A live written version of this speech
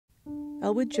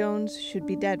Elwood Jones should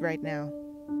be dead right now.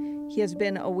 He has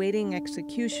been awaiting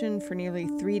execution for nearly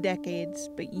 3 decades,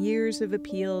 but years of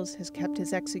appeals has kept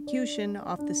his execution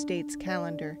off the state's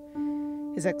calendar.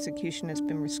 His execution has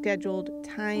been rescheduled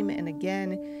time and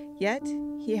again, yet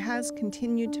he has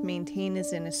continued to maintain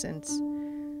his innocence.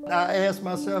 I asked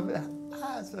myself,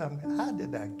 how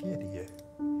did I get here?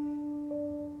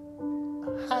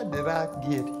 How did I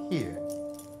get here?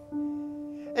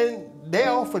 And they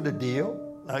offered a deal.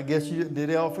 I guess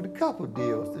they offered a couple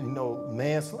deals,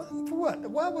 manslaughter. For what?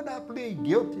 Why would I plead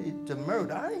guilty to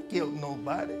murder? I ain't killed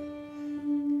nobody.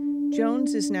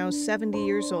 Jones is now 70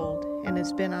 years old and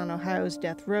has been on Ohio's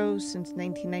death row since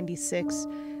 1996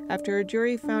 after a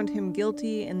jury found him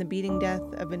guilty in the beating death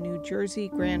of a New Jersey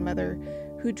grandmother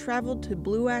who traveled to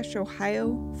Blue Ash,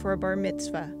 Ohio for a bar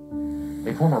mitzvah.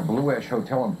 A former Blue Ash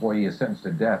hotel employee is sentenced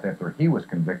to death after he was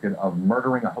convicted of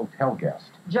murdering a hotel guest.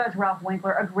 Judge Ralph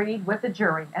Winkler agreed with the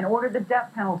jury and ordered the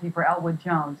death penalty for Elwood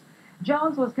Jones.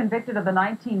 Jones was convicted of the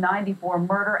 1994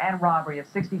 murder and robbery of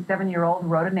 67-year-old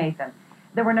Rhoda Nathan.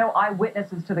 There were no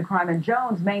eyewitnesses to the crime, and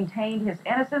Jones maintained his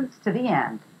innocence to the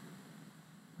end.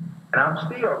 And I'm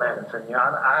still innocent, Your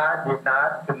Honor. I did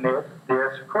not commit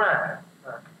this crime.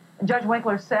 Judge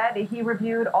Winkler said he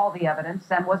reviewed all the evidence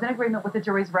and was in agreement with the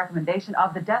jury's recommendation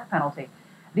of the death penalty.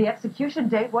 The execution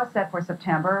date was set for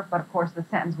September, but of course the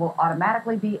sentence will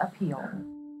automatically be appealed.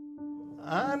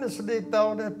 I honestly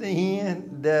thought at the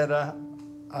end that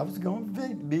I was going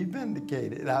to be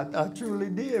vindicated. I truly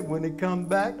did when they come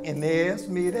back and they asked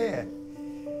me that,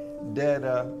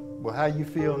 well, how you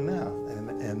feel now?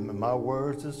 And my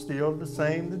words are still the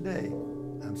same today.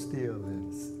 I'm still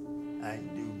innocent. I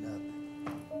ain't do nothing.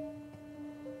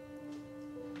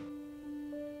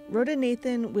 Rhoda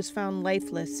Nathan was found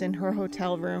lifeless in her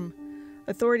hotel room.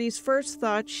 Authorities first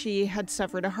thought she had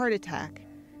suffered a heart attack.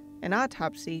 An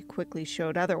autopsy quickly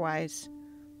showed otherwise.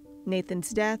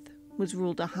 Nathan's death was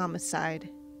ruled a homicide.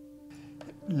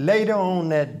 Later on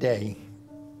that day,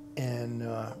 and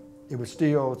it was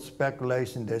still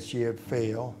speculation that she had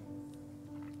failed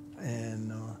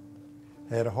and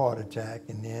had a heart attack.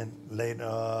 And then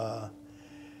later,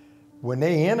 when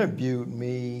they interviewed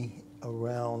me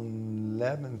around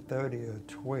 11:30 or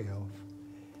 12,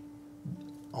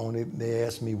 they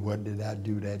asked me what did I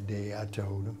do that day. I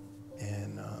told them,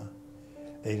 and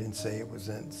they didn't say it was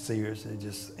serious. They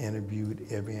just interviewed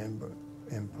every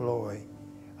employee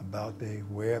about their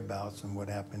whereabouts and what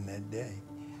happened that day.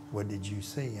 What did you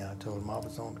see? And I told them I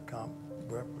was on the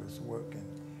breakfast working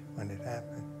when it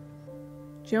happened.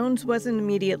 Jones wasn't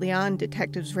immediately on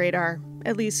detectives' radar,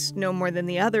 at least no more than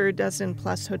the other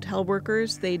dozen-plus hotel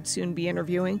workers they'd soon be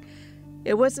interviewing.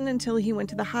 It wasn't until he went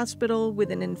to the hospital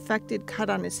with an infected cut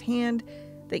on his hand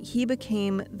that he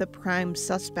became the prime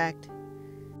suspect.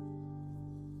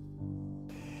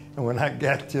 And when I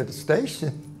got to the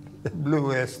station, the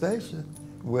Blue Ash station,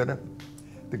 with him,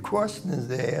 the questions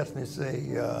they asked me,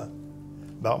 say,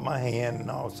 about my hand,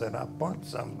 and all said I punched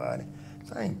somebody.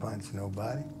 So I ain't punched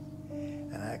nobody.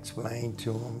 And I explained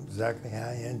to them exactly how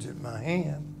I injured my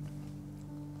hand.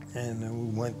 And then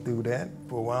we went through that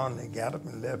for a while, and they got up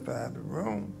and left out of the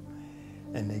room.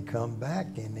 And they come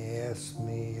back and they asked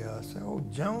me, said, oh,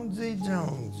 Jonesy.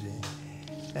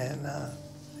 And I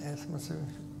asked myself,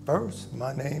 first,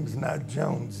 my name's not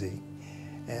Jonesy.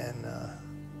 And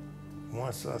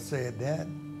once I said that,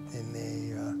 and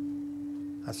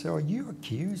I said, are you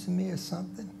accusing me of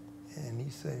something? And he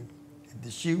said, did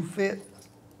the shoe fit?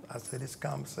 I said, this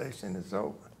conversation is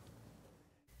over.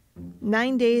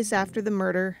 9 days after the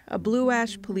murder, a Blue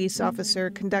Ash police officer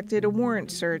conducted a warrant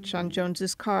search on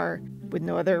Jones's car. With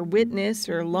no other witness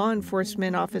or law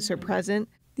enforcement officer present,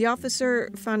 the officer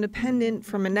found a pendant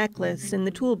from a necklace in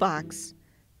the toolbox.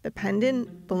 The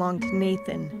pendant belonged to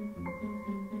Nathan.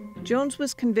 Jones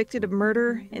was convicted of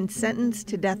murder and sentenced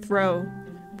to death row.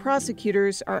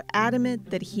 Prosecutors are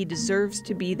adamant that he deserves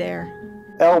to be there.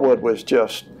 Elwood was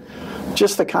just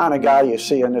the kind of guy you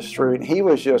see in the street. He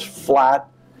was just flat,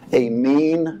 a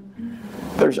mean.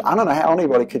 I don't know how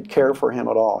anybody could care for him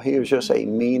at all. He was just a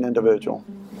mean individual.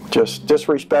 Just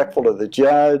disrespectful to the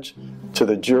judge, to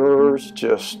the jurors,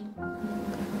 just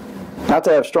not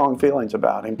to have strong feelings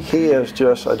about him. He is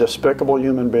just a despicable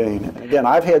human being. Again,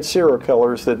 I've had serial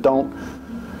killers that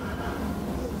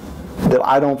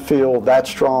I don't feel that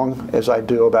strong as I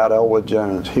do about Elwood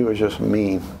Jones. He was just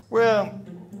mean. Well,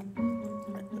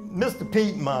 Mr.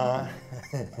 Piedmont,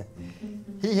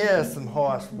 he has some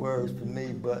harsh words for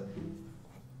me, but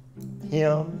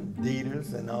him,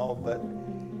 Dieters and all, but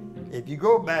if you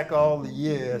go back all the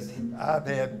years, I've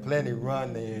had plenty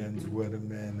run-ins with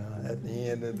him, and at the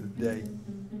end of the day,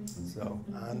 So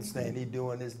I understand he's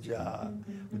doing his job,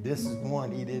 but this is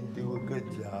one he didn't do a good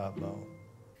job on.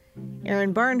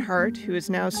 Aaron Barnhart, who is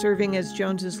now serving as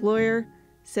Jones's lawyer,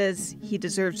 says he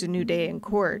deserves a new day in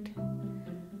court.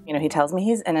 You know, he tells me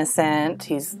he's innocent.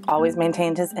 He's always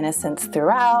maintained his innocence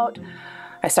throughout.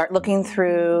 I start looking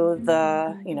through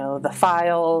the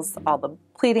files, all the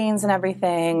pleadings and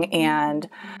everything, and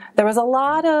there was a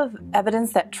lot of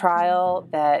evidence at trial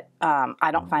that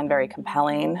I don't find very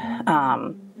compelling.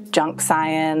 Junk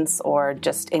science or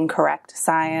just incorrect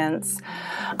science,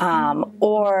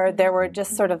 or there were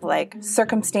just sort of like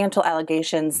circumstantial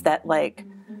allegations that like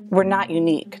were not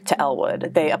unique to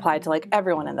Elwood. They applied to like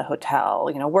everyone in the hotel,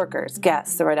 workers,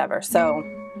 guests, or whatever. So,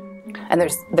 and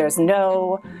there's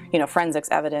no, forensics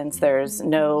evidence, there's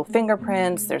no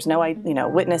fingerprints, there's no,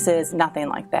 witnesses, nothing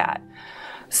like that.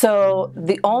 So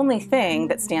the only thing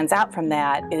that stands out from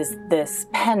that is this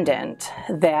pendant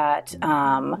that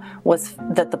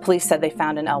that the police said they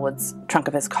found in Elwood's trunk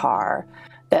of his car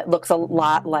that looks a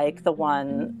lot like the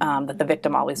one that the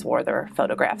victim always wore their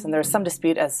photographs. And there's some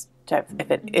dispute as to if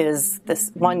it is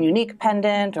this one unique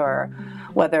pendant or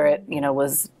whether it,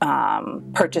 was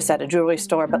purchased at a jewelry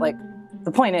store. But like,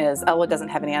 the point is, Elwood doesn't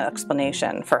have any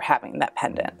explanation for having that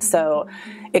pendant. So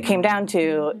it came down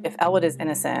to, if Elwood is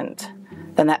innocent,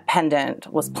 then that pendant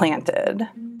was planted.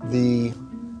 The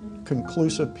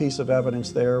conclusive piece of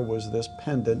evidence there was this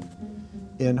pendant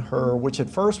in her, which at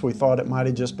first we thought it might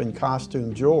have just been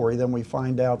costume jewelry. Then we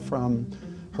find out from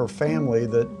her family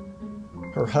that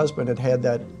her husband had had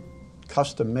that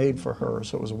custom made for her.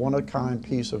 So it was a one-of-a-kind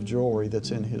piece of jewelry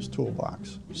that's in his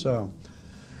toolbox. So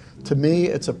to me,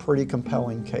 it's a pretty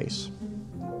compelling case.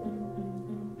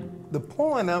 The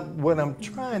point of what I'm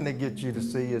trying to get you to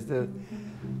see is that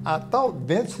I thought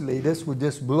eventually this would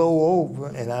just blow over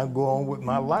and I'd go on with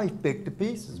my life, pick the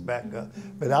pieces back up.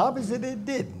 But obviously it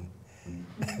didn't.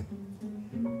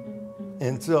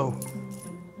 And so,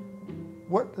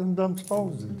 what am I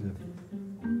supposed to do?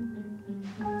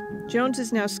 Jones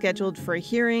is now scheduled for a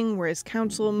hearing where his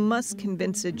counsel must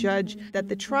convince a judge that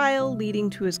the trial leading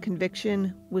to his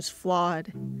conviction was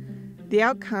flawed. The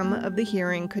outcome of the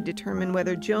hearing could determine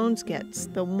whether Jones gets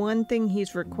the one thing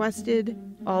he's requested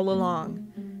all along: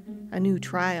 a new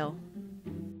trial.